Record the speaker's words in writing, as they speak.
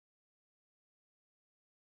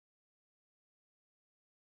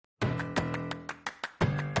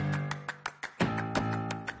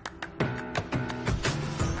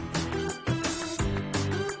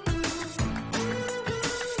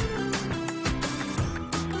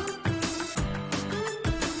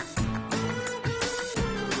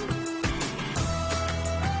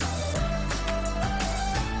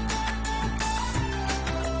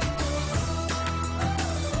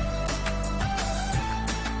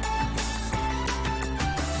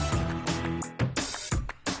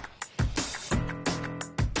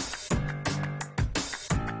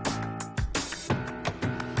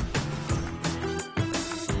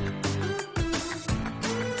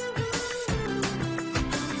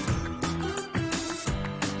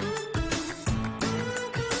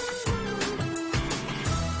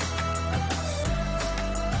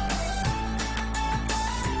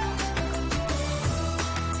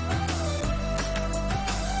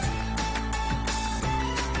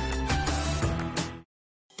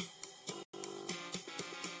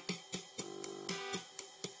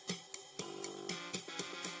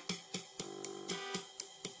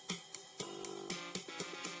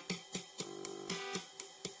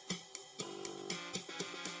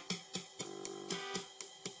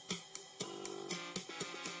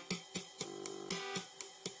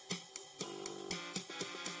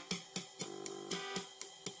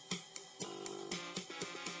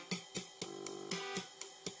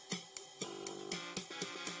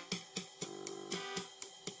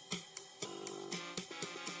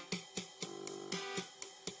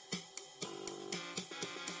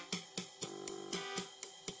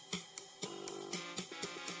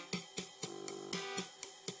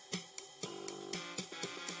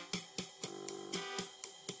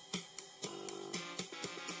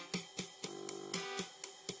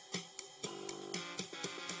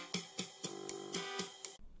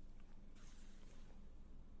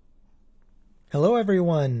Hello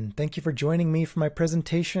everyone! Thank you for joining me for my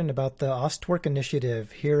presentation about the OSTRWERK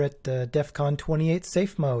initiative here at DEF CON 28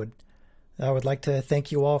 Safe Mode. I would like to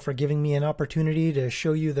thank you all for giving me an opportunity to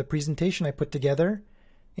show you the presentation I put together.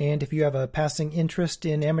 And if you have a passing interest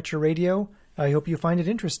in amateur radio, I hope you find it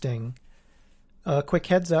interesting. A quick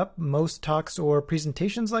heads up, most talks or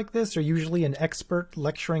presentations like this are usually an expert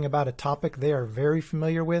lecturing about a topic they are very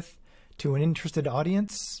familiar with to an interested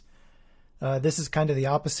audience. This is kind of the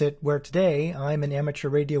opposite, where today I'm an amateur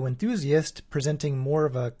radio enthusiast presenting more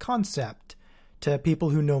of a concept to people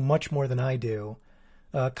who know much more than I do.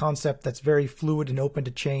 A concept that's very fluid and open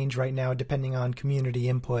to change right now depending on community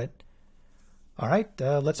input. All right,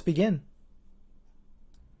 let's begin.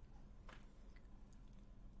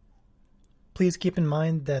 Please keep in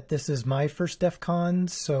mind that this is my first DEF CON,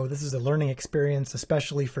 so this is a learning experience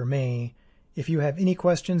especially for me. If you have any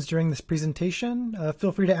questions during this presentation,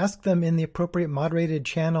 feel free to ask them in the appropriate moderated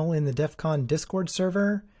channel in the DEF CON Discord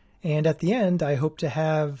server. And at the end, I hope to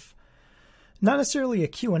have not necessarily a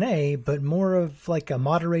Q&A, but more of like a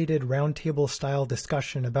moderated roundtable style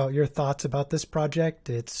discussion about your thoughts about this project,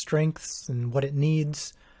 its strengths, and what it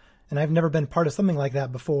needs. And I've never been part of something like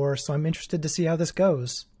that before, so I'm interested to see how this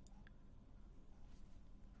goes.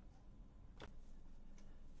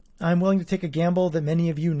 I'm willing to take a gamble that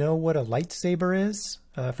many of you know what a lightsaber is.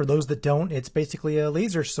 For those that don't, it's basically a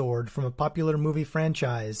laser sword from a popular movie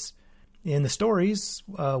franchise. In the stories,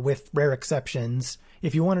 with rare exceptions,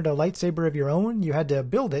 if you wanted a lightsaber of your own, you had to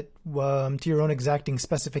build it to your own exacting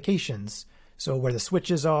specifications. So where the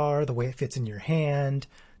switches are, the way it fits in your hand,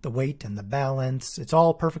 the weight and the balance, it's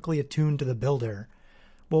all perfectly attuned to the builder.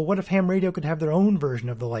 Well, what if ham radio could have their own version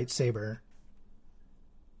of the lightsaber?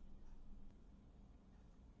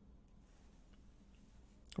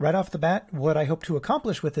 Right off the bat, what I hope to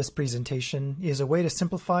accomplish with this presentation is a way to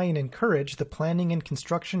simplify and encourage the planning and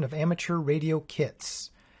construction of amateur radio kits.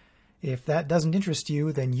 If that doesn't interest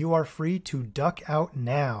you, then you are free to duck out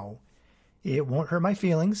now. It won't hurt my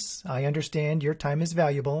feelings. I understand your time is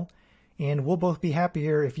valuable, and we'll both be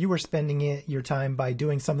happier if you were spending your time by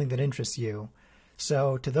doing something that interests you.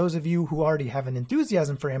 So to those of you who already have an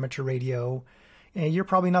enthusiasm for amateur radio, and you're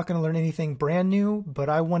probably not going to learn anything brand new, but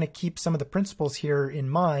I want to keep some of the principles here in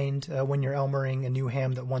mind when you're Elmering a new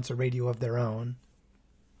ham that wants a radio of their own.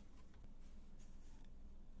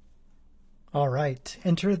 All right,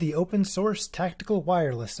 enter the Open Source Tactical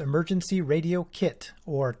Wireless Emergency Radio Kit,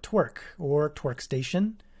 or TWERK, or TWERK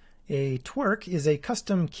Station. A TWERK is a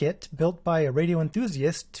custom kit built by a radio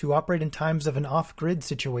enthusiast to operate in times of an off-grid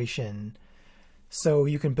situation. So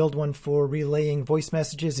you can build one for relaying voice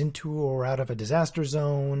messages into or out of a disaster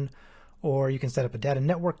zone, or you can set up a data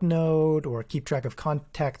network node, or keep track of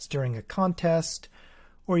contacts during a contest,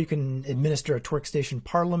 or you can administer a TWERK station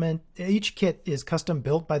parliament. Each kit is custom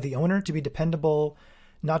built by the owner to be dependable,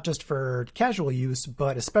 not just for casual use,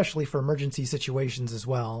 but especially for emergency situations as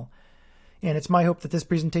well. And it's my hope that this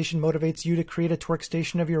presentation motivates you to create a TWERK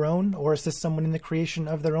station of your own, or assist someone in the creation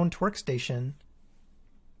of their own TWERK station.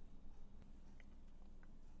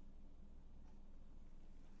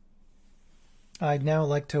 I'd now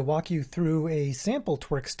like to walk you through a sample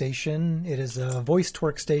TWERK station. It is a voice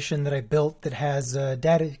TWERK station that I built that has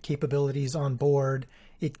data capabilities on board.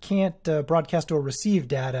 It can't broadcast or receive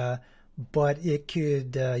data, but it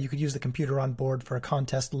could you could use the computer on board for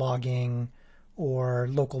contest logging or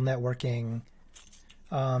local networking.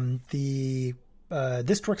 This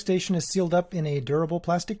TWERK station is sealed up in a durable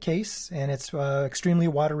plastic case, and it's extremely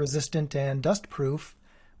water resistant and dust proof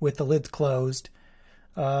with the lids closed.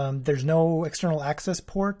 There's no external access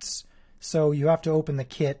ports, so you have to open the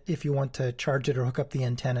kit if you want to charge it or hook up the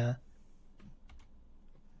antenna.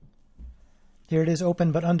 Here it is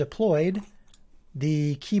open but undeployed.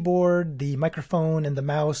 The keyboard, the microphone, and the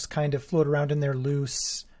mouse kind of float around in there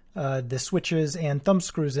loose. The switches and thumb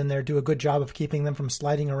screws in there do a good job of keeping them from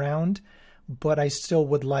sliding around, but I still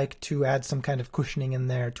would like to add some kind of cushioning in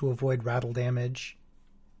there to avoid rattle damage.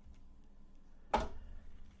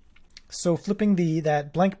 So flipping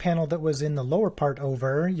that blank panel that was in the lower part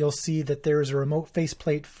over, you'll see that there is a remote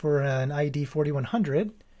faceplate for an ID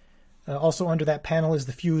 4100. Also under that panel is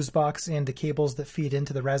the fuse box and the cables that feed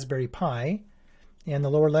into the Raspberry Pi. And the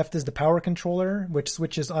lower left is the power controller, which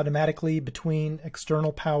switches automatically between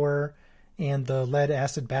external power and the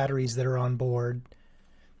lead-acid batteries that are on board.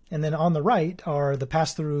 And then on the right are the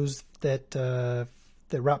pass-throughs that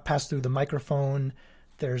pass through the microphone.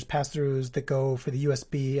 There's pass-throughs that go for the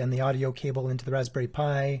USB and the audio cable into the Raspberry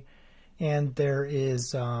Pi. And there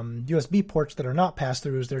is USB ports that are not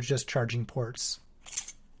pass-throughs, they're just charging ports.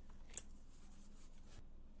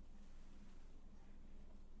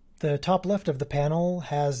 The top left of the panel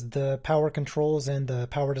has the power controls and the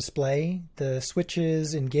power display. The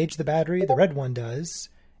switches engage the battery, the red one does,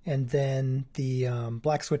 and then the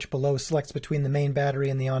black switch below selects between the main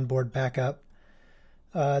battery and the onboard backup.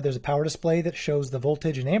 There's a power display that shows the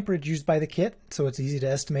voltage and amperage used by the kit, so it's easy to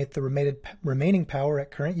estimate the remaining power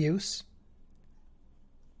at current use.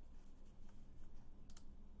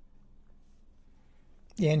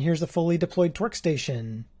 And here's a fully deployed torque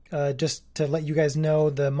station. Just to let you guys know,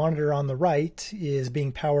 the monitor on the right is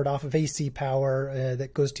being powered off of AC power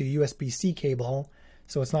that goes to USB-C cable,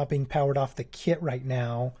 so it's not being powered off the kit right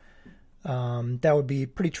now. That would be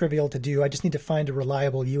pretty trivial to do. I just need to find a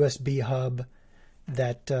reliable USB hub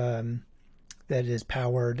that is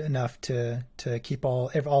powered enough to keep all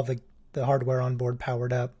the hardware on board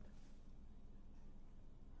powered up.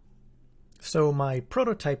 So my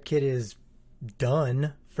prototype kit is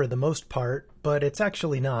done for the most part, but it's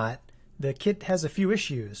actually not. The kit has a few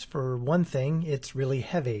issues. For one thing, it's really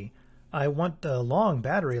heavy. I want a long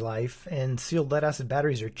battery life, and sealed lead-acid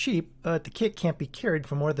batteries are cheap, but the kit can't be carried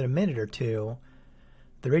for more than a minute or two.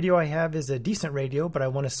 The radio I have is a decent radio, but I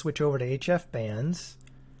want to switch over to HF bands.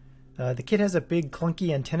 The kit has a big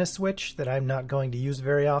clunky antenna switch that I'm not going to use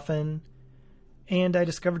very often. And I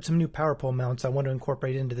discovered some new power pole mounts I want to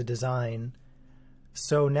incorporate into the design.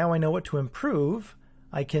 So now I know what to improve.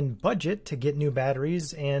 I can budget to get new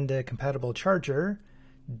batteries and a compatible charger,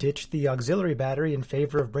 ditch the auxiliary battery in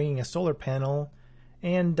favor of bringing a solar panel,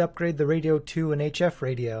 and upgrade the radio to an HF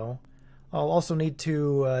radio. I'll also need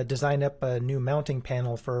to design up a new mounting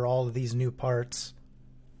panel for all of these new parts.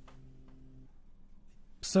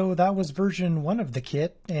 So that was version 1 of the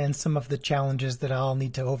kit and some of the challenges that I'll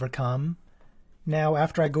need to overcome. Now,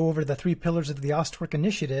 after I go over the 3 pillars of the OSTRWERK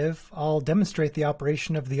initiative, I'll demonstrate the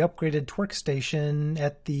operation of the upgraded torque station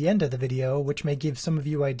at the end of the video, which may give some of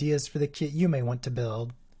you ideas for the kit you may want to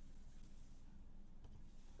build.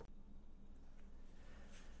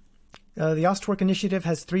 The OSTRWERK initiative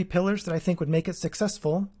has 3 pillars that I think would make it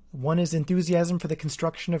successful. One is enthusiasm for the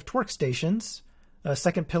construction of torque stations. A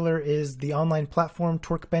second pillar is the online platform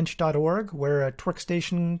torquebench.org, where torque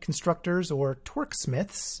station constructors, or torque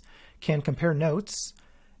smiths, can compare notes.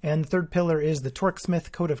 And the third pillar is the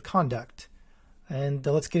TorqueSmith Code of Conduct. And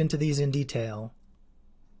let's get into these in detail.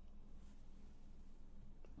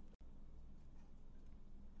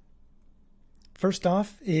 First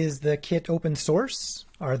off, is the kit open source?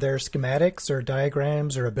 Are there schematics or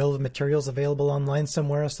diagrams or a bill of materials available online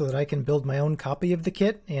somewhere so that I can build my own copy of the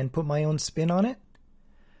kit and put my own spin on it?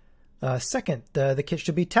 Second, the kit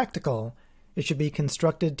should be tactical. It should be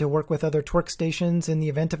constructed to work with other torque stations in the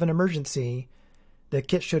event of an emergency. The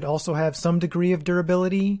kit should also have some degree of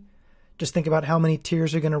durability. Just think about how many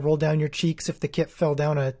tears are going to roll down your cheeks if the kit fell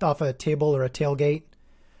down off a table or a tailgate.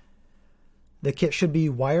 The kit should be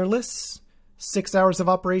wireless. 6 hours of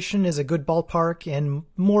operation is a good ballpark, and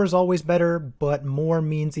more is always better, but more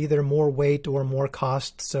means either more weight or more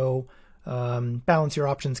cost, so balance your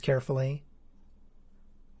options carefully.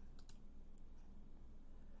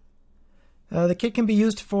 The kit can be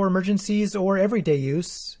used for emergencies or everyday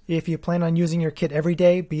use. If you plan on using your kit every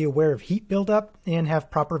day, be aware of heat buildup and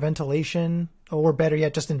have proper ventilation, or better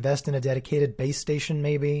yet, just invest in a dedicated base station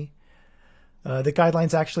maybe. The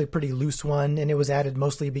guideline's actually a pretty loose one, and it was added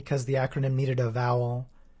mostly because the acronym needed a vowel.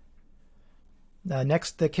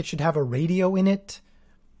 Next, the kit should have a radio in it.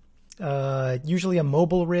 Usually a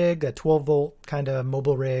mobile rig, a 12-volt kind of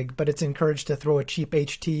mobile rig, but it's encouraged to throw a cheap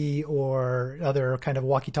HT or other kind of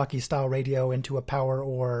walkie-talkie style radio into a power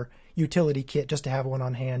or utility kit just to have one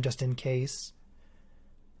on hand just in case.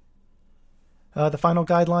 The final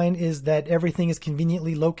guideline is that everything is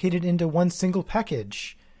conveniently located into one single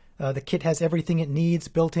package. The kit has everything it needs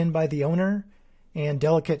built in by the owner, and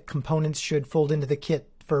delicate components should fold into the kit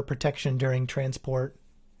for protection during transport.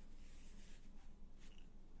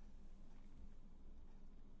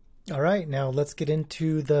 All right, now let's get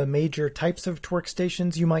into the major types of torque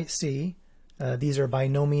stations you might see. These are by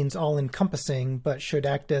no means all-encompassing, but should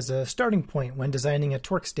act as a starting point when designing a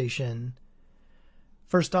torque station.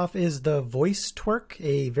 First off is the voice torque,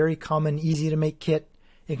 a very common, easy-to-make kit.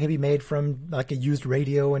 It can be made from like a used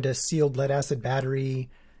radio and a sealed lead-acid battery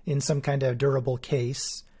in some kind of durable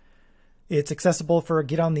case. It's accessible for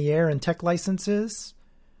Get on the Air and tech licenses.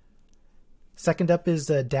 Second up is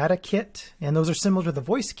a data kit, and those are similar to the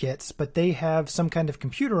voice kits, but they have some kind of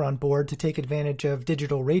computer on board to take advantage of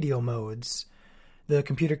digital radio modes. The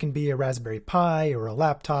computer can be a Raspberry Pi or a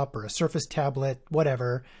laptop or a Surface tablet,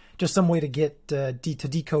 whatever, just some way to get to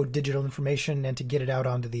decode digital information and to get it out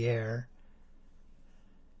onto the air.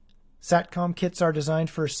 SATCOM kits are designed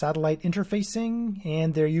for satellite interfacing,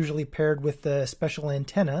 and they're usually paired with a special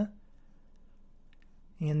antenna.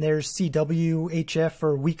 And there's CW, HF,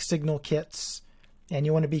 or weak signal kits. And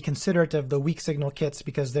you want to be considerate of the weak signal kits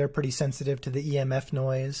because they're pretty sensitive to the EMF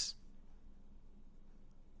noise.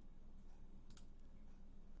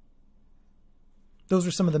 Those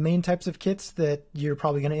are some of the main types of kits that you're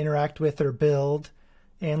probably going to interact with or build.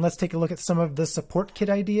 And let's take a look at some of the support kit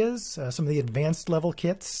ideas, some of the advanced level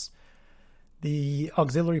kits. The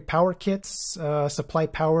auxiliary power kits supply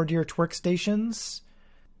power to your TWERK stations.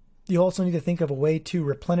 You also need to think of a way to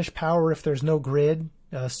replenish power if there's no grid.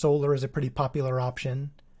 Solar is a pretty popular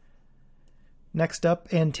option. Next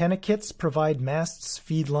up, antenna kits provide masts,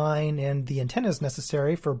 feed line, and the antennas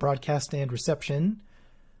necessary for broadcast and reception.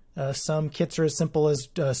 Some kits are as simple as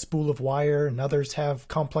a spool of wire, and others have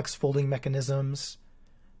complex folding mechanisms.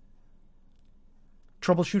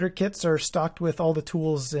 Troubleshooter kits are stocked with all the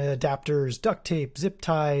tools, adapters, duct tape, zip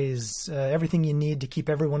ties, everything you need to keep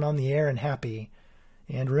everyone on the air and happy.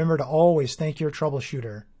 And remember to always thank your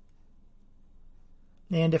troubleshooter.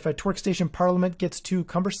 And if a TWERK station parliament gets too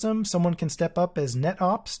cumbersome, someone can step up as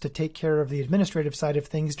NetOps to take care of the administrative side of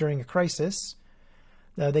things during a crisis.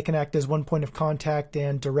 They can act as one point of contact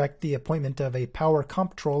and direct the appointment of a power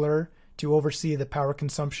comptroller to oversee the power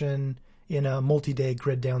consumption in a multi-day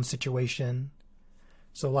grid down situation.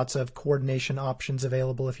 So lots of coordination options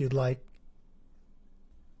available if you'd like.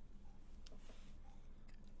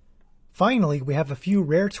 Finally, we have a few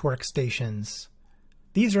rare TWERK stations.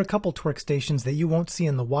 These are a couple TWERK stations that you won't see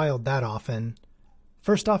in the wild that often.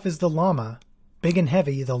 First off is the Llama. Big and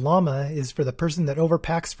heavy, the Llama is for the person that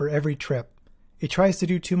overpacks for every trip. It tries to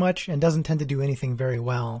do too much and doesn't tend to do anything very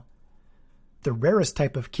well. The rarest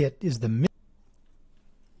type of kit is the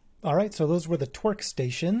Alright, so those were the TWERK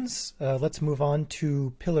stations. Let's move on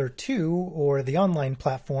to Pillar 2, or the online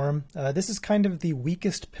platform. This is kind of the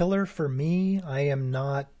weakest pillar for me. I am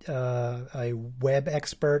not a web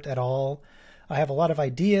expert at all. I have a lot of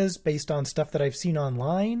ideas based on stuff that I've seen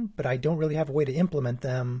online, but I don't really have a way to implement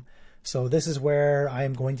them. So this is where I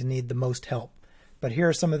am going to need the most help. But here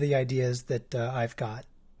are some of the ideas that I've got.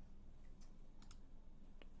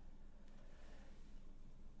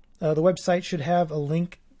 The website should have a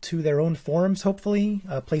link to their own forums, hopefully,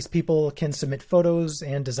 a place people can submit photos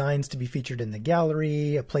and designs to be featured in the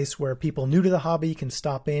gallery, a place where people new to the hobby can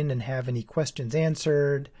stop in and have any questions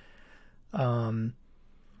answered. The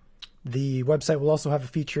website will also have a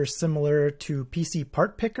feature similar to PC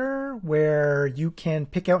Part Picker, where you can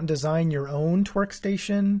pick out and design your own TWERK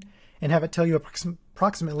station and have it tell you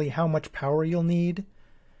approximately how much power you'll need.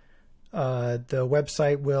 The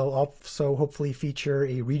website will also hopefully feature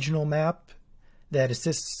a regional map that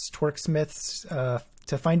assists TWERKsmiths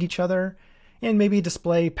to find each other, and maybe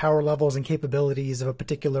display power levels and capabilities of a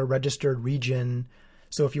particular registered region.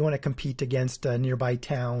 So if you want to compete against nearby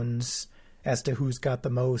towns as to who's got the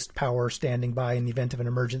most power standing by in the event of an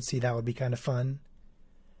emergency, that would be kind of fun.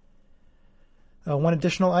 One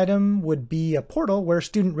additional item would be a portal where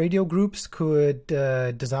student radio groups could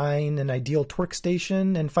design an ideal TWERK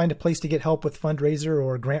station and find a place to get help with fundraiser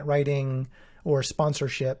or grant writing or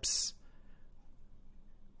sponsorships.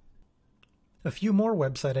 A few more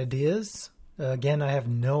website ideas. Again, I have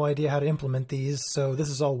no idea how to implement these, so this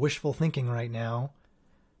is all wishful thinking right now.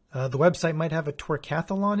 The website might have a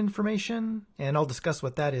TWERKathlon information, and I'll discuss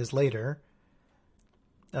what that is later.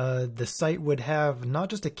 The site would have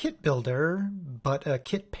not just a kit builder, but a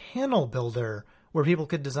kit panel builder, where people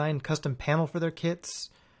could design custom panel for their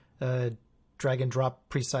kits, drag and drop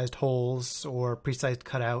pre-sized holes or pre-sized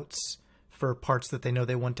cutouts for parts that they know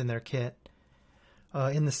they want in their kit.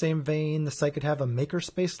 In the same vein, the site could have a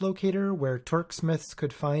makerspace locator where TWERKsmiths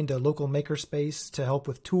could find a local makerspace to help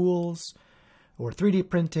with tools, or 3D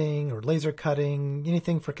printing, or laser cutting,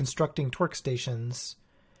 anything for constructing TWERK stations.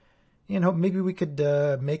 And hope maybe we could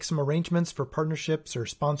make some arrangements for partnerships or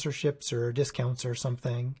sponsorships or discounts or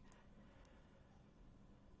something.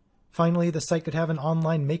 Finally, the site could have an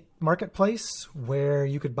online marketplace where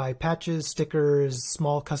you could buy patches, stickers,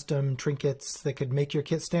 small custom trinkets that could make your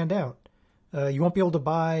kit stand out. You won't be able to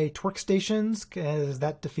buy TWERK stations, as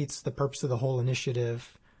that defeats the purpose of the whole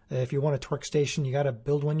initiative. If you want a TWERK station, you got to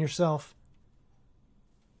build one yourself.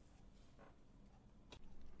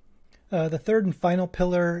 The third and final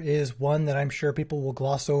pillar is one that I'm sure people will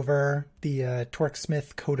gloss over, the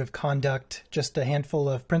TWERKsmith Code of Conduct, just a handful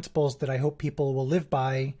of principles that I hope people will live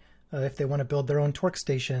by if they want to build their own TWERK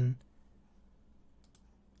station.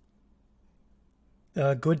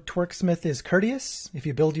 A good TWERKsmith is courteous. If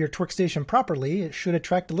you build your TWERK station properly, it should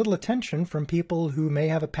attract a little attention from people who may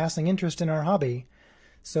have a passing interest in our hobby.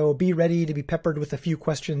 so be ready to be peppered with a few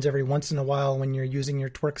questions every once in a while when you're using your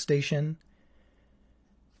TWERK station.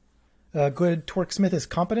 A good TWERKsmith is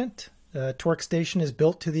competent. A TWERK station is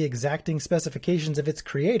built to the exacting specifications of its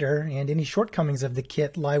creator, and any shortcomings of the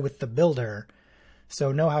kit lie with the builder.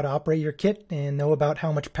 So know how to operate your kit and know about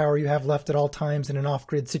how much power you have left at all times in an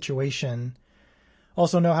off-grid situation.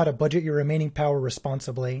 Also know how to budget your remaining power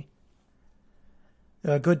responsibly.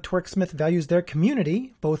 A good TWERKsmith values their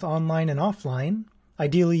community, both online and offline.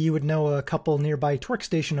 Ideally, you would know a couple nearby TWERK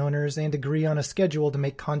station owners and agree on a schedule to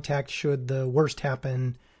make contact should the worst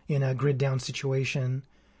happen in a grid down situation.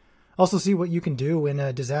 Also see what you can do in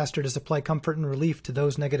a disaster to supply comfort and relief to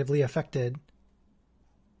those negatively affected.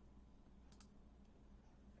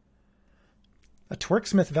 A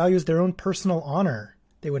TWERKsmith values their own personal honor.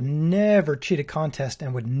 They would never cheat a contest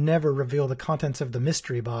and would never reveal the contents of the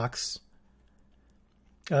mystery box.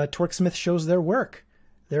 A TWERKsmith shows their work.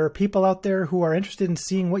 There are people out there who are interested in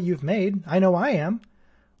seeing what you've made. I know I am.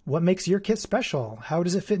 What makes your kit special? How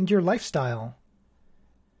does it fit into your lifestyle?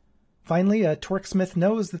 Finally, a TWERKsmith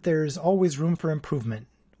knows that there's always room for improvement,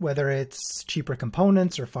 whether it's cheaper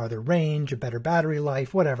components or farther range, a better battery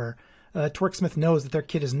life, whatever. A TWERKsmith knows that their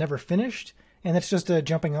kit is never finished, and it's just a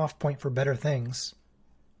jumping off point for better things.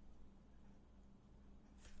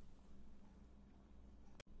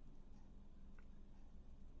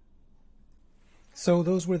 So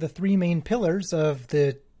those were the three main pillars of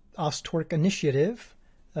the OSTRWERK initiative.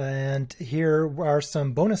 And here are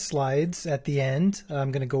some bonus slides at the end.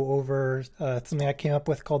 I'm going to go over something I came up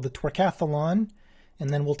with called the TWERKathlon, and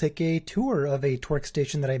then we'll take a tour of a TWERK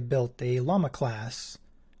station that I built, a llama class.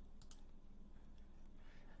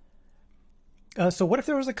 So what if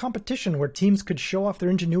there was a competition where teams could show off their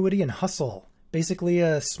ingenuity and hustle? Basically,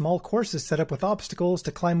 a small course is set up with obstacles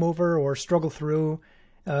to climb over or struggle through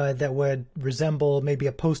that would resemble maybe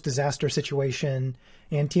a post-disaster situation,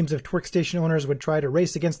 and teams of TWERK station owners would try to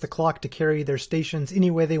race against the clock to carry their stations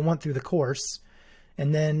any way they want through the course.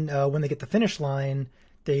 And then when they get the finish line,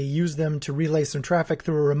 they use them to relay some traffic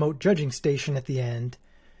through a remote judging station at the end.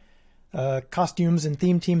 Costumes and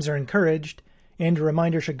theme teams are encouraged, and a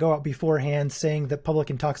reminder should go out beforehand saying that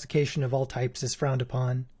public intoxication of all types is frowned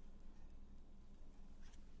upon.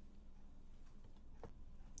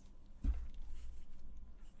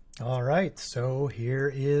 All right, so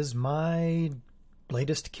here is my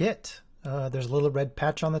latest kit. There's a little red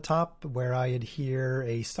patch on the top where I adhere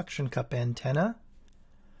a suction cup antenna.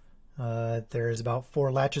 There's about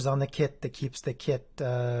 4 latches on the kit that keeps the kit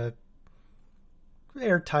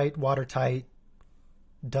airtight, watertight,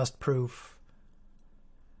 dust-proof.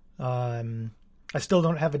 I still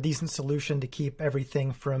don't have a decent solution to keep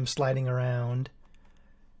everything from sliding around.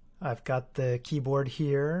 I've got the keyboard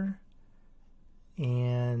here,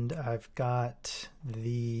 and I've got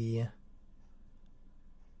the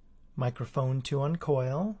microphone to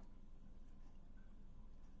uncoil.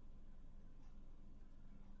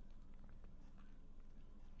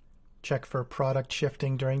 Check for product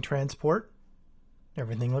shifting during transport.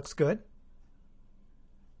 Everything looks good.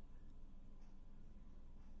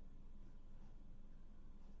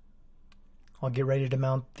 I'll get ready to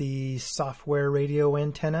mount the software radio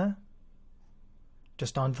antenna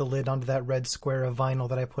just onto the lid, onto that red square of vinyl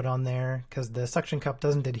that I put on there, because the suction cup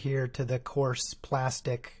doesn't adhere to the coarse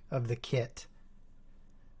plastic of the kit.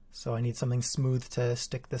 So I need something smooth to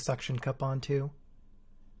stick the suction cup onto.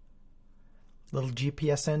 Little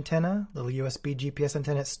GPS antenna, little USB GPS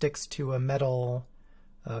antenna. It sticks to a metal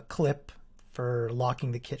clip for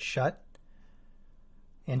locking the kit shut.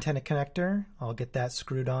 Antenna connector, I'll get that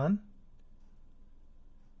screwed on.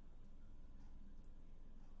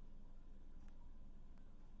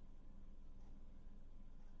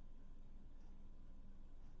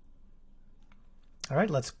 All right,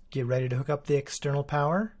 let's get ready to hook up the external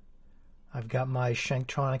power. I've got my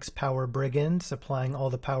Shanktronics Power Brigand supplying all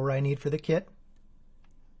the power I need for the kit.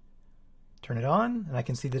 Turn it on, and I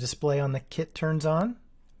can see the display on the kit turns on.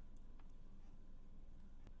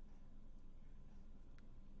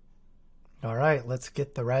 All right, let's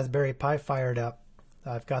get the Raspberry Pi fired up.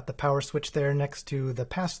 I've got the power switch there next to the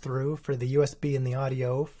pass-through for the USB and the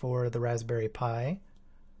audio for the Raspberry Pi.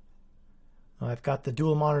 I've got the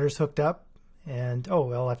dual monitors hooked up. And, oh,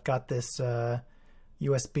 well, I've got this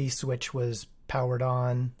USB switch was powered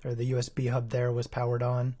on, or the USB hub there was powered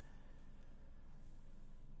on.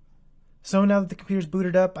 So now that the computer's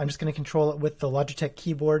booted up, I'm just going to control it with the Logitech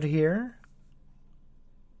keyboard here.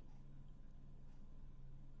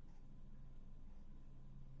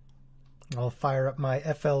 I'll fire up my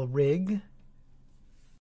FL rig.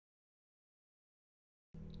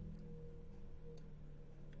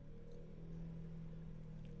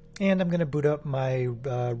 And I'm going to boot up my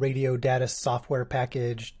radio data software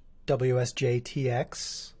package,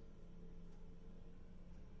 WSJTX.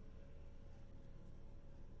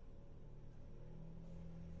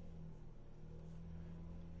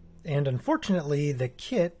 And unfortunately, the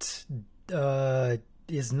kit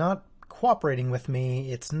is not cooperating with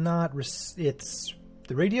me. The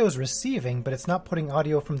radio is receiving, but it's not putting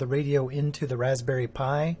audio from the radio into the Raspberry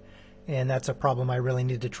Pi, and that's a problem I really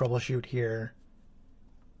need to troubleshoot here.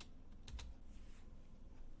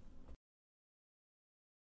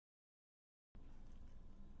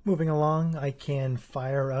 Moving along, I can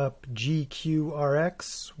fire up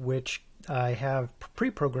GQRX, which I have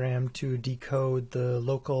pre-programmed to decode the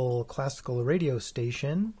local classical radio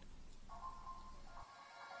station.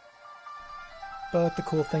 But the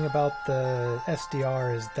cool thing about the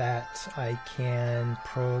SDR is that I can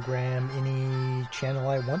program any channel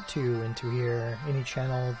I want to into here, any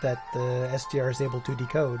channel that the SDR is able to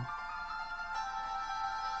decode.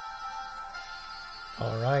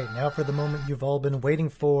 Alright, now for the moment you've all been waiting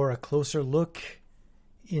for, a closer look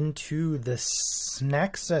into the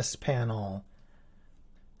Snaccess panel.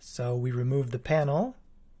 So we remove the panel,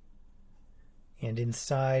 and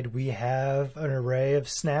inside we have an array of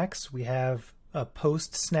snacks. We have a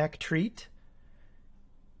post-snack treat.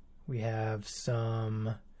 We have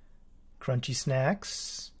some crunchy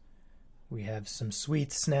snacks. We have some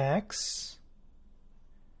sweet snacks.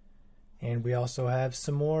 And we also have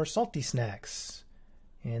some more salty snacks.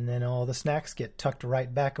 And then all the snacks get tucked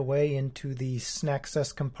right back away into the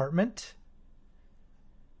Snaccess compartment.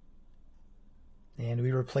 And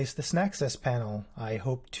we replace the Snaccess panel. I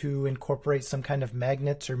hope to incorporate some kind of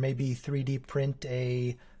magnets or maybe 3D print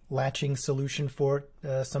a latching solution for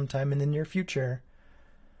it sometime in the near future.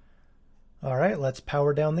 Alright, let's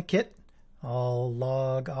power down the kit. I'll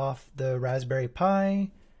log off the Raspberry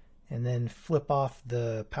Pi and then flip off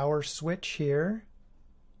the power switch here.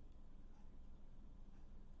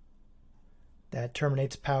 That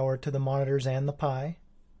terminates power to the monitors and the Pi.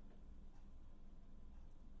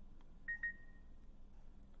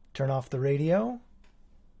 Turn off the radio.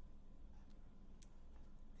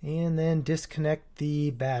 And then disconnect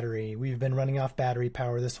the battery. We've been running off battery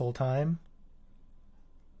power this whole time.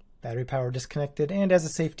 Battery power disconnected. And as a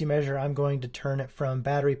safety measure, I'm going to turn it from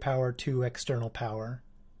battery power to external power.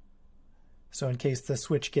 So in case the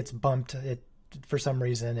switch gets bumped, for some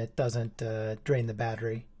reason, it doesn't drain the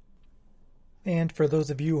battery. And for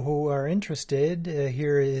those of you who are interested,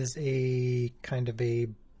 here is a kind of a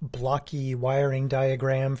blocky wiring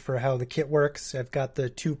diagram for how the kit works. I've got the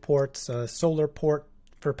 2 ports, a solar port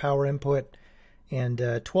for power input and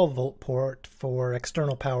a 12-volt port for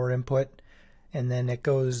external power input. And then it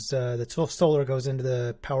goes, the solar goes into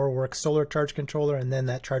the PowerWorks solar charge controller, and then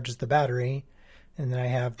that charges the battery. And then I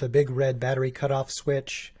have the big red battery cutoff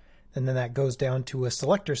switch, and then that goes down to a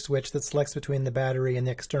selector switch that selects between the battery and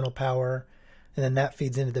the external power. And then that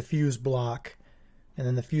feeds into the fuse block, and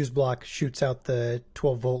then the fuse block shoots out the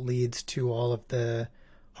 12-volt leads to all of the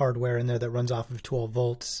hardware in there that runs off of 12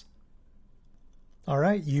 volts.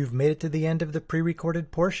 Alright, you've made it to the end of the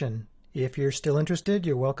pre-recorded portion. If you're still interested,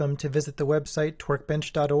 you're welcome to visit the website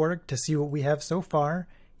twerkbench.org to see what we have so far.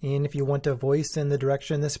 And if you want a voice in the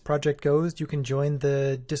direction this project goes, you can join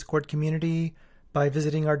the Discord community by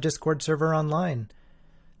visiting our Discord server online.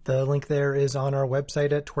 The link there is on our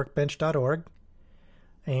website at twerkbench.org.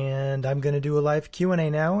 And I'm going to do a live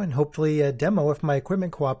Q&A now, and hopefully a demo if my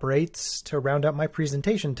equipment cooperates to round out my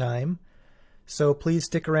presentation time. So please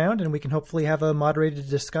stick around and we can hopefully have a moderated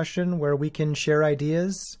discussion where we can share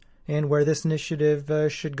ideas and where this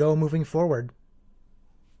initiative should go moving forward.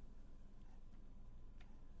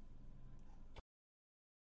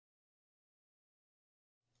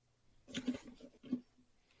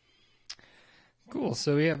 Cool.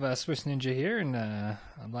 So we have Swissninja here, and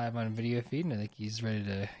I'm live on video feed, and I think he's ready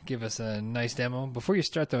to give us a nice demo. Before you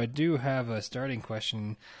start, though, I do have a starting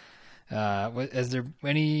question. Is there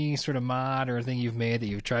any sort of mod or thing you've made that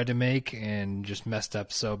you've tried to make and just messed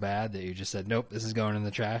up so bad that you just said, nope, this is going in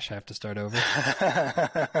the trash, I have to start over?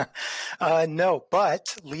 No, but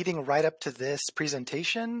leading right up to this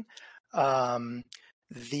presentation,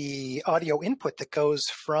 the audio input that goes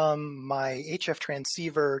from my HF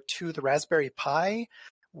transceiver to the Raspberry Pi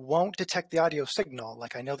won't detect the audio signal.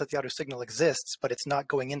 Like, I know that the audio signal exists, but it's not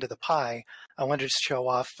going into the Pi. I wanted to show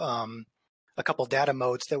off a couple data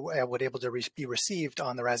modes that would able to be received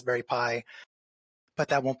on the Raspberry Pi, but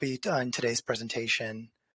that won't be in today's presentation.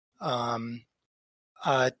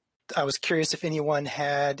 I was curious if anyone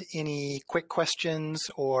had any quick questions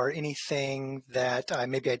or anything that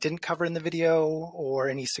maybe I didn't cover in the video, or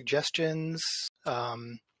any suggestions,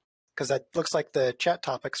 because Because it looks like the chat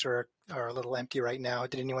topics are a little empty right now.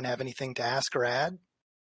 Did anyone have anything to ask or add?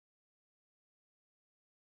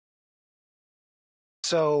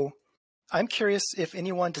 So I'm curious if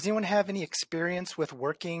does anyone have any experience with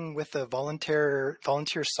working with a volunteer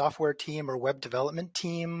software team or web development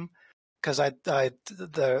team? Because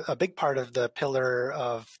a big part of the pillar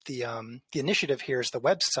of the initiative here is the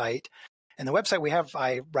website, and the website we have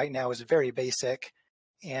right now is very basic,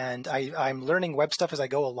 and I'm learning web stuff as I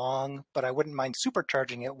go along, but I wouldn't mind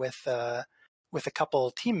supercharging it with a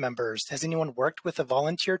couple team members. Has anyone worked with a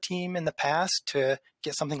volunteer team in the past to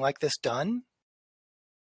get something like this done?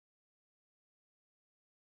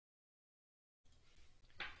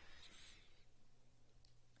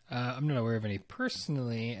 I'm not aware of any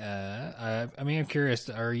personally. I mean, I'm curious.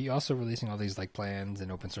 Are you also releasing all these like plans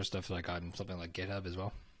and open source stuff like on something like GitHub as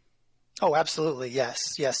well? Oh, absolutely. Yes.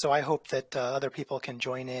 Yes. So I hope that other people can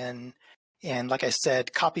join in. And like I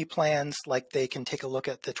said, copy plans, like they can take a look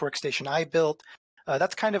at the workstation I built.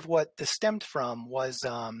 That's kind of what this stemmed from was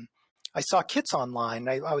I saw kits online.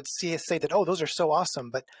 I would say that, oh, those are so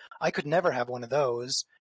awesome, but I could never have one of those.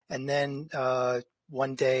 And then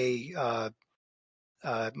one day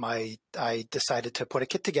I decided to put a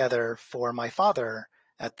kit together for my father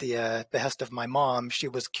at the behest of my mom. She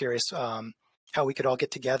was curious how we could all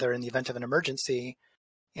get together in the event of an emergency.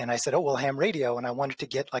 And I said, oh, well, ham radio. And I wanted to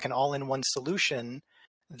get like an all-in-one solution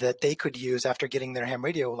that they could use after getting their ham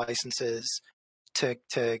radio licenses to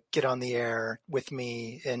get on the air with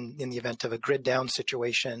me in the event of a grid down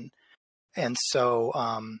situation. And so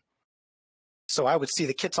so I would see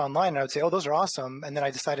the kits online and I would say, oh, those are awesome. And then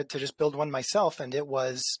I decided to just build one myself, and it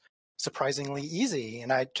was surprisingly easy.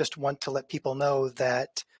 And I just want to let people know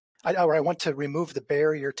that I want to remove the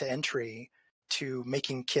barrier to entry to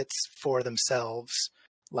making kits for themselves.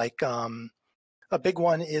 Like a big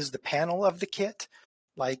one is the panel of the kit.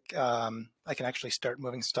 Like I can actually start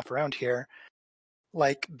moving stuff around here.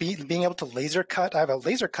 Like being able to laser cut. I have a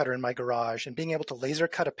laser cutter in my garage, and being able to laser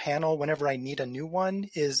cut a panel whenever I need a new one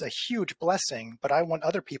is a huge blessing. But I want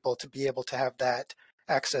other people to be able to have that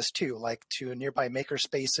access too, like to nearby maker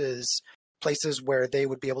spaces, places where they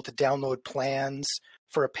would be able to download plans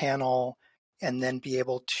for a panel and then be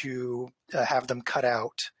able to have them cut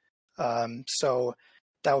out. So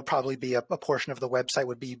that would probably be a portion of the website,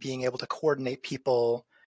 would be being able to coordinate people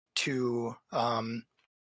to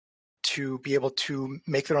be able to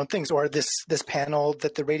make their own things. Or this panel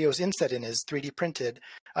that the radio's inset in is 3D printed.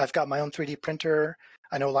 I've got my own 3D printer.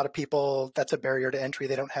 I know a lot of people, that's a barrier to entry.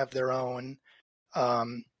 They don't have their own.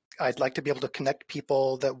 I'd like to be able to connect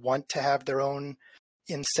people that want to have their own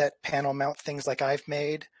inset panel mount things like I've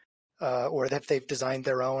made, or if they've designed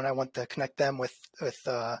their own. I want to connect them with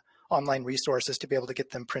online resources to be able to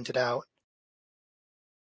get them printed out.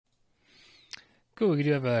 Cool. We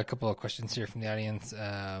do have a couple of questions here from the audience.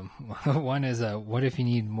 One is, what if you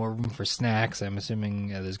need more room for snacks? I'm assuming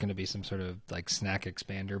there's going to be some sort of like snack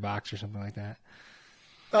expander box or something like that.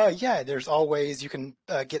 Yeah, there's always, you can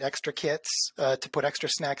get extra kits to put extra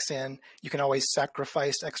snacks in. You can always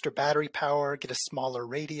sacrifice extra battery power, get a smaller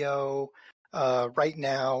radio. Right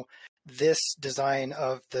now, this design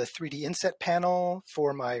of the 3D inset panel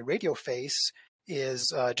for my radio face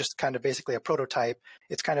is just kind of basically a prototype.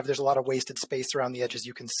 It's kind of, there's a lot of wasted space around the edges,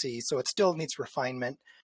 you can see, so it still needs refinement.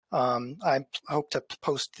 I hope to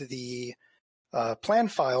post the plan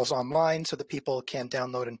files online so that people can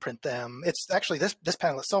download and print them. It's actually, this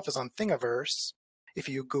panel itself is on Thingiverse. If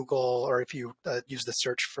you Google, or if you use the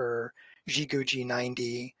search for Jigu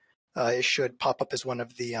G90, it should pop up as one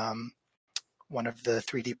of the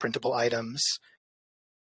 3D printable items.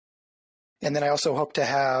 And then I also hope to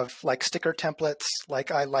have like sticker templates. Like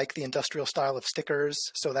I like the industrial style of stickers,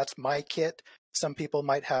 so that's my kit. Some people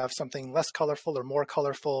might have something less colorful or more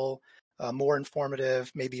colorful, more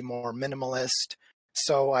informative, maybe more minimalist.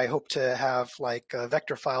 So I hope to have like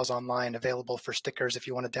vector files online available for stickers if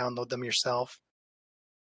you want to download them yourself.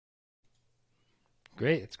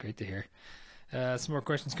 Great. It's great to hear. Some more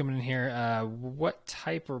questions coming in here. What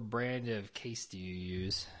type or brand of case do you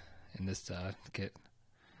use in this kit?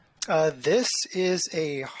 This is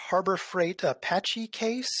a Harbor Freight Apache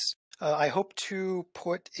case. I hope to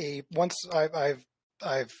put I've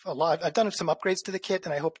done some upgrades to the kit,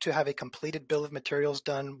 and I hope to have a completed bill of materials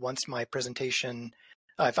done once my presentation.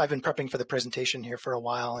 I've been prepping for the presentation here for a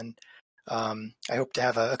while, and I hope to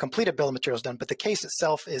have a completed bill of materials done. But the case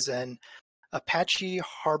itself is an Apache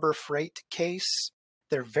Harbor Freight case.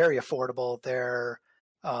 They're very affordable. They're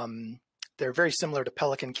very similar to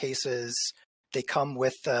Pelican cases. They come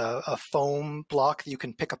with a foam block that you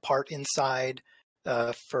can pick apart inside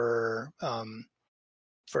for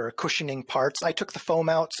for cushioning parts. I took the foam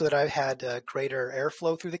out so that I had greater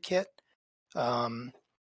airflow through the kit. And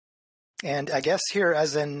I guess here,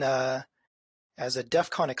 as a DEF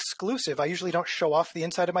CON exclusive, I usually don't show off the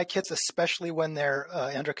inside of my kits, especially when they're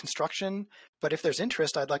under construction. But if there's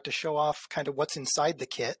interest, I'd like to show off kind of what's inside the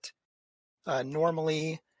kit.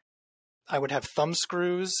 Normally, I would have thumb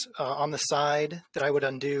screws on the side that I would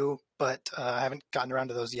undo, but I haven't gotten around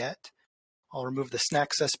to those yet. I'll remove the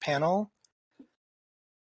SnackCess panel.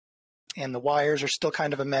 And the wires are still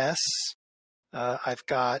kind of a mess. I've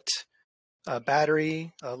got a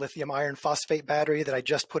battery, a lithium iron phosphate battery that I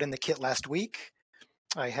just put in the kit last week.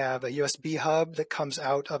 I have a USB hub that comes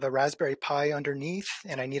out of a Raspberry Pi underneath,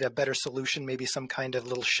 and I need a better solution, maybe some kind of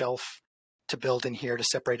little shelf to build in here to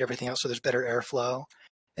separate everything out so there's better airflow.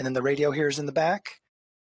 And then the radio here is in the back.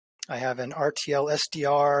 I have an RTL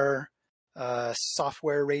SDR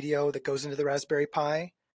software radio that goes into the Raspberry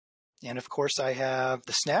Pi. And of course, I have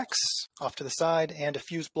the snacks off to the side and a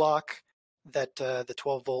fuse block that the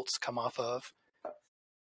 12 volts come off of.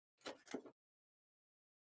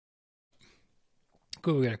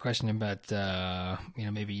 Cool. We got a question about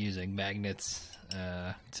maybe using magnets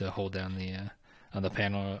to hold down the on the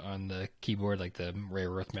panel on the keyboard, like the rare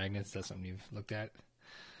earth magnets. That's something you've looked at?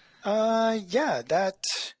 Yeah, that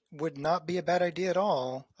would not be a bad idea at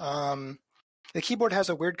all. The keyboard has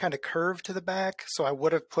a weird kind of curve to the back, so I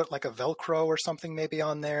would have put like a Velcro or something maybe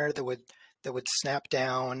on there that would snap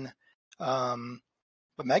down.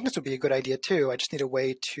 But magnets would be a good idea too. I just need a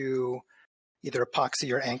way to either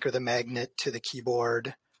epoxy or anchor the magnet to the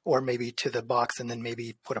keyboard, or maybe to the box, and then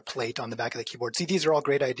maybe put a plate on the back of the keyboard. See, these are all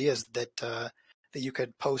great ideas that you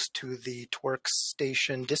could post to the Twerk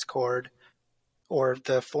Station Discord or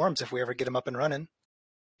the forums if we ever get them up and running.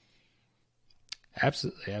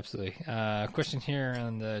 Absolutely, absolutely. Question here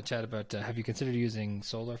on the chat about have you considered using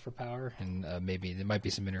solar for power? And maybe there might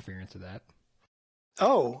be some interference with that.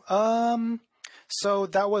 So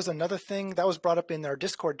that was another thing that was brought up in our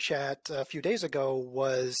Discord chat a few days ago.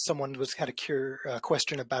 Was someone had a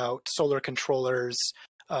question about solar controllers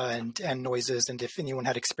and noises, and if anyone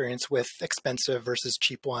had experience with expensive versus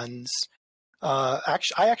cheap ones. I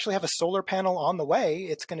actually have a solar panel on the way.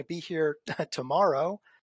 It's going to be here tomorrow.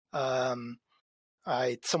 Someone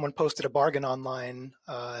posted a bargain online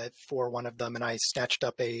for one of them, and I snatched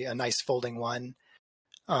up a nice folding one.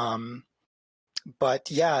 But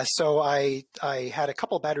yeah, so I had a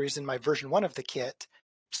couple batteries in my version 1 of the kit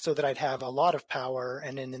so that I'd have a lot of power.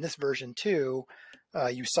 And then in this version 2,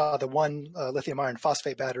 you saw the one lithium iron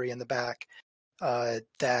phosphate battery in the back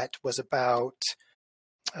that was about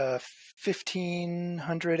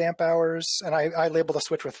 1,500 amp hours. And I labeled the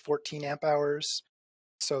switch with 14 amp hours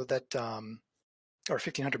so that, or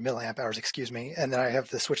 1,500 milliamp hours, excuse me. And then I have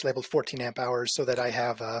the switch labeled 14 amp hours so that I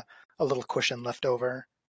have a little cushion left over.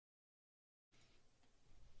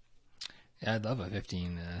 Yeah, I'd love a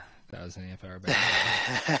 15,000 amp hour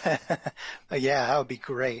battery. Yeah, that would be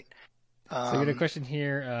great. So we got a question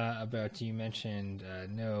here about, you mentioned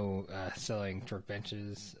no selling torque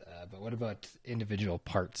benches, but what about individual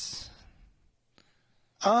parts?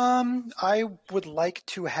 I would like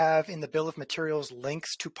to have in the bill of materials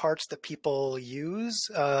links to parts that people use.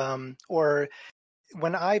 Or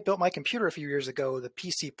when I built my computer a few years ago, the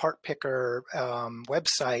PC Part Picker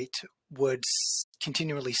website would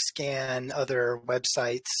continually scan other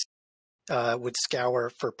websites, would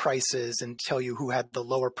scour for prices and tell you who had the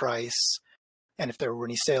lower price and if there were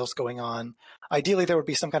any sales going on. Ideally, there would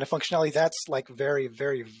be some kind of functionality. That's like very,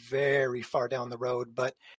 very, very far down the road.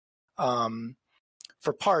 But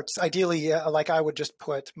for parts, ideally, like I would just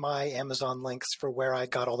put my Amazon links for where I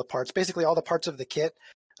got all the parts, basically all the parts of the kit.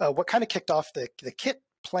 What kind of kicked off the kit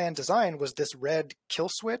plan design was this red kill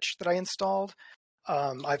switch that I installed.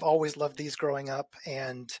 I've always loved these growing up,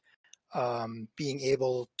 and being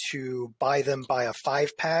able to buy them by a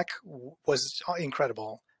 5-pack was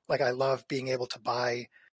incredible. Like, I love being able to buy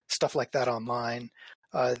stuff like that online.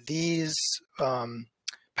 These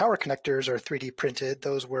power connectors are 3D printed.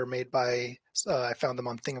 Those were made by, I found them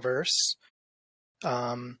on Thingiverse.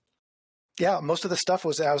 Yeah, most of the stuff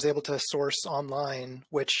I was able to source online,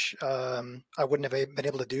 which I wouldn't have been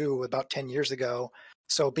able to do about 10 years ago.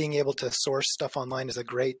 So being able to source stuff online is a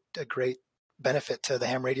great benefit to the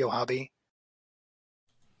ham radio hobby.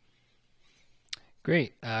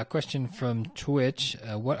 Great. Question from Twitch.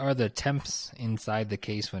 What are the temps inside the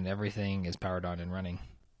case when everything is powered on and running?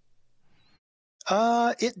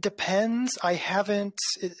 It depends. I haven't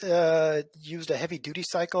used a heavy duty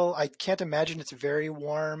cycle. I can't imagine it's very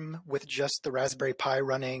warm with just the Raspberry Pi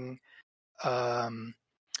running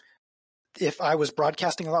if I was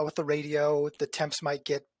broadcasting a lot with the radio, the temps might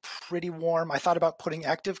get pretty warm. I thought about putting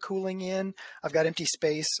active cooling in. I've got empty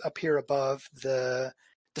space up here above the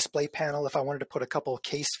display panel. If I wanted to put a couple of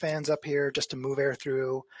case fans up here just to move air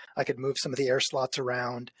through, I could move some of the air slots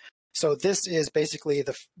around. So this is basically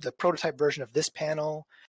the prototype version of this panel.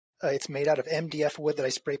 It's made out of MDF wood that I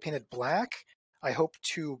spray painted black. I hope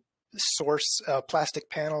to source a plastic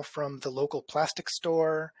panel from the local plastic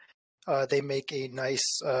store. They make a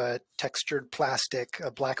nice textured plastic, a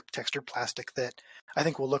black textured plastic that I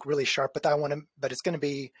think will look really sharp. But but it's going to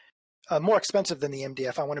be more expensive than the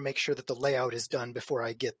MDF. I want to make sure that the layout is done before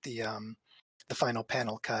I get the final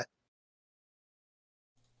panel cut.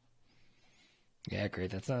 Yeah, great.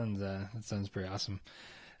 That sounds pretty awesome.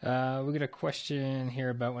 We got a question here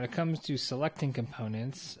about when it comes to selecting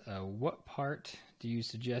components, what part do you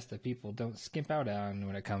suggest that people don't skimp out on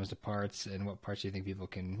when it comes to parts, and what parts do you think people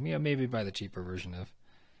can, maybe buy the cheaper version of?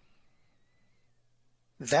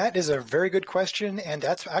 That is a very good question, and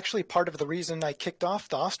that's actually part of the reason I kicked off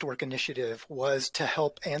the OSTRWERK initiative, was to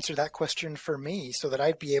help answer that question for me so that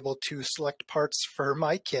I'd be able to select parts for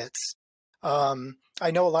my kits. I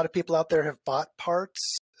know a lot of people out there have bought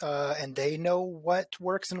parts and they know what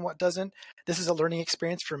works and what doesn't. This is a learning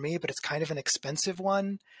experience for me, but it's kind of an expensive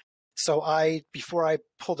one. So before I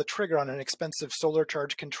pull the trigger on an expensive solar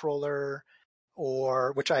charge controller,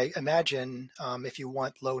 or which I imagine if you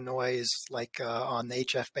want low noise, like on the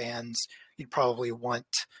HF bands, you'd probably don't want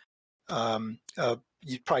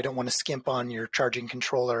to skimp on your charging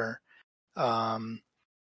controller.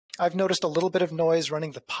 I've noticed a little bit of noise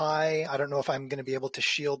running the Pi. I don't know if I'm going to be able to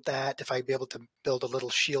shield that, if I'd be able to build a little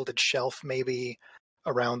shielded shelf maybe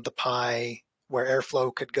around the Pi where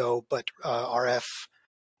airflow could go, but RF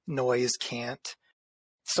noise can't.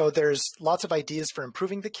 So there's lots of ideas for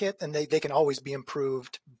improving the kit, and they can always be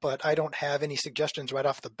improved, but I don't have any suggestions right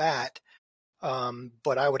off the bat.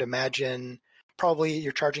 But I would imagine probably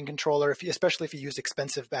your charging controller, especially if you use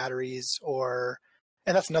expensive batteries, and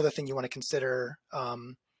that's another thing you want to consider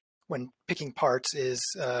when picking parts is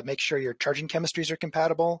make sure your charging chemistries are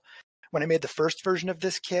compatible. When I made the first version of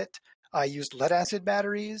this kit, I used lead acid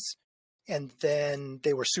batteries, and then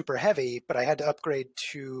they were super heavy, but I had to upgrade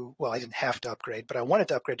I didn't have to upgrade, but I wanted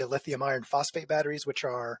to upgrade to lithium iron phosphate batteries, which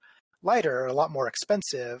are lighter, a lot more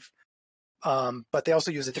expensive, but they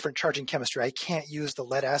also use a different charging chemistry. I can't use the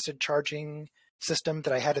lead acid charging system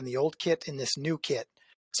that I had in the old kit in this new kit.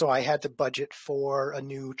 So I had to budget for a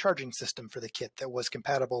new charging system for the kit that was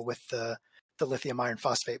compatible with the lithium iron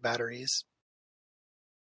phosphate batteries.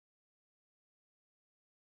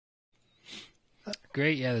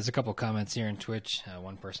 Great. Yeah, there's a couple comments here in Twitch.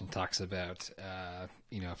 One person talks about,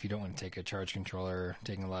 if you don't want to take a charge controller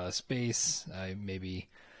taking a lot of space, maybe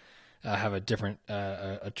have a different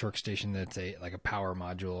a torque station that's like a power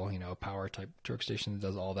module, a power type torque station that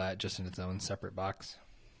does all that just in its own separate box.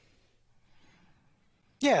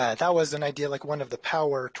 Yeah, that was an idea, like one of the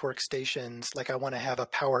power torque stations. Like I want to have a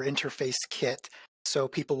power interface kit so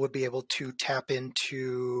people would be able to tap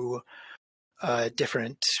into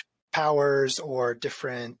different powers or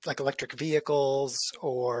different, like electric vehicles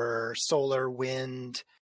or solar, wind,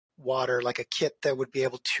 water, like a kit that would be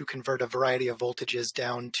able to convert a variety of voltages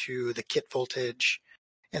down to the kit voltage.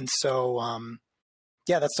 And so,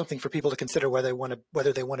 yeah, that's something for people to consider whether they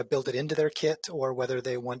want to build it into their kit or whether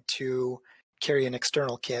they want to carry an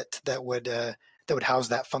external kit that would house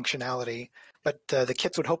that functionality. But the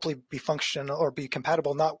kits would hopefully be functional or be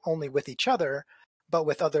compatible not only with each other, but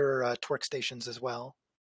with other torque stations as well.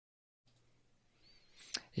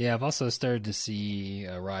 Yeah, I've also started to see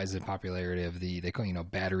a rise in popularity of they call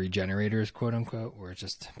battery generators, quote unquote, where it's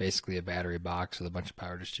just basically a battery box with a bunch of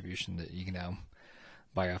power distribution that you can now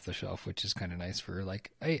buy off the shelf, which is kind of nice for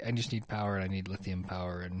like, hey, I just need power and I need lithium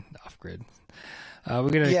power and off grid.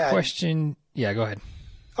 We got a question. Yeah, go ahead.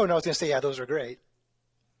 Oh no, I was going to say, yeah, those are great.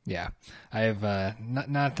 Yeah, I have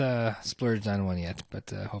not splurged on one yet, but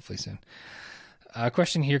hopefully soon.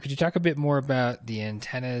 Question here: could you talk a bit more about the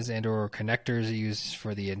antennas and/or connectors you use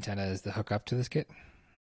for the antennas that hook up to this kit?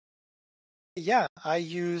 Yeah, I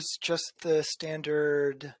use just the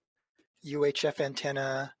standard UHF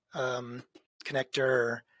antenna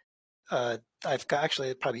connector. I've got, actually,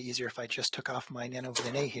 it'd probably be easier if I just took off my Nano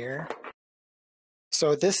VNA here.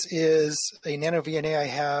 So this is a Nano VNA I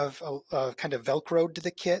have kind of Velcroed to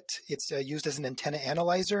the kit. It's used as an antenna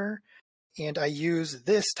analyzer, and I use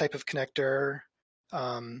this type of connector.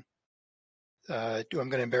 I'm going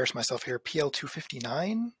to embarrass myself here.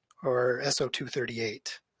 PL259 or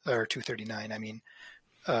SO238 or 239. I mean,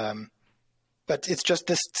 but but it's just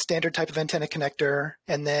this standard type of antenna connector.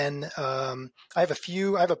 And then I have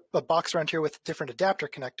a box around here with different adapter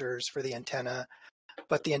connectors for the antenna.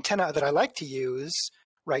 But the antenna that I like to use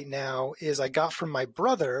right now is I got from my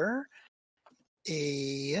brother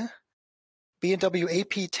a B&W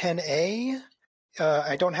AP10A.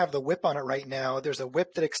 I don't have the whip on it right now. There's a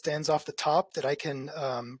whip that extends off the top that I can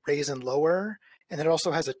raise and lower. And it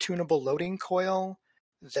also has a tunable loading coil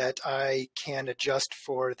that I can adjust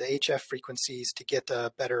for the HF frequencies to get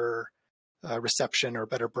a better reception or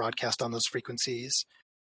better broadcast on those frequencies.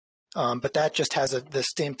 But that just has the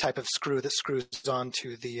same type of screw that screws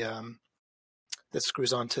onto the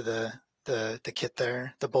kit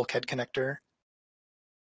there, the bulkhead connector.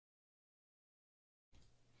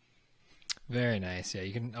 Very nice. Yeah,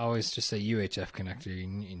 you can always just say UHF connector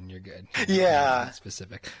and you're good. Yeah.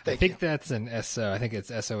 Specific. I think that's an SO. I think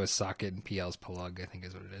it's SO is socket and PL is plug, I think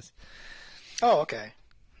is what it is. Oh, okay.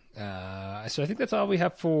 So I think that's all we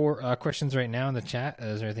have for questions right now in the chat.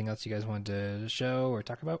 Is there anything else you guys wanted to show or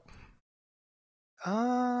talk about?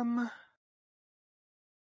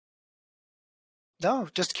 No,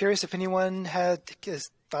 just curious if anyone has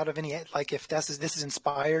thought of any, like if this has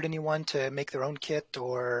inspired anyone to make their own kit,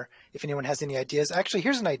 or if anyone has any ideas. Actually,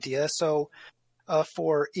 here's an idea. So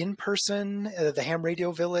for in-person, the Ham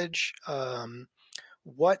Radio Village,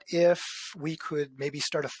 what if we could maybe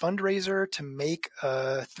start a fundraiser to make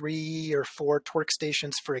 3 or 4 twerk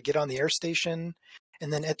stations for a Get on the Air station,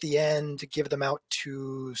 and then at the end give them out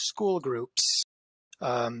to school groups.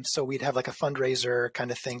 So we'd have like a fundraiser kind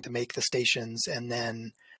of thing to make the stations, and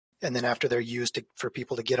then after they're used for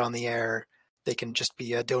people to get on the air, they can just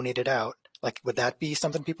be donated out. Like, would that be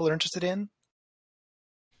something people are interested in?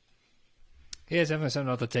 Yeah, it's definitely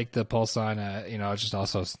something to take the pulse on. Just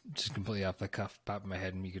also just completely off the cuff, pop in my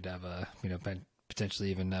head, and you could have potentially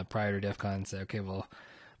even prior to DEF CON say, okay, well,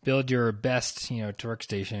 build your best, twerk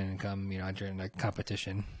station and come, enter in a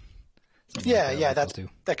competition. Yeah,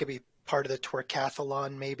 that could be part of the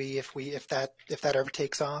twerkathlon maybe if that ever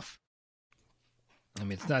takes off. I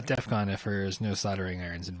mean, it's not DEF CON if there's no soldering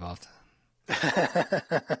irons involved.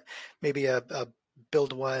 Maybe a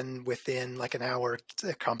build one within like an hour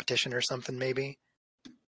competition or something maybe.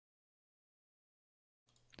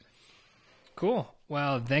 Cool.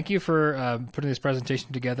 Well, thank you for putting this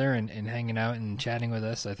presentation together and hanging out and chatting with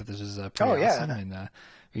us. I thought this was pretty awesome. And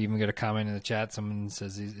we even got a comment in the chat. Someone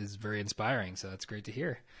says it's very inspiring, so that's great to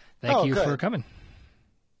hear. Thank you for coming.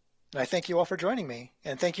 I thank you all for joining me,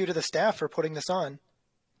 and thank you to the staff for putting this on.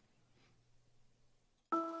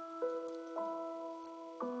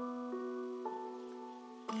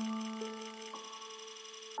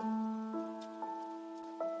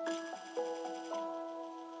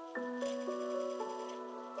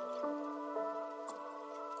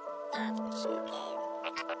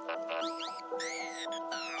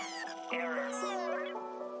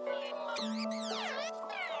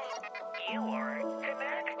 You are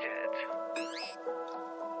connected.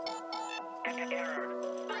 Error.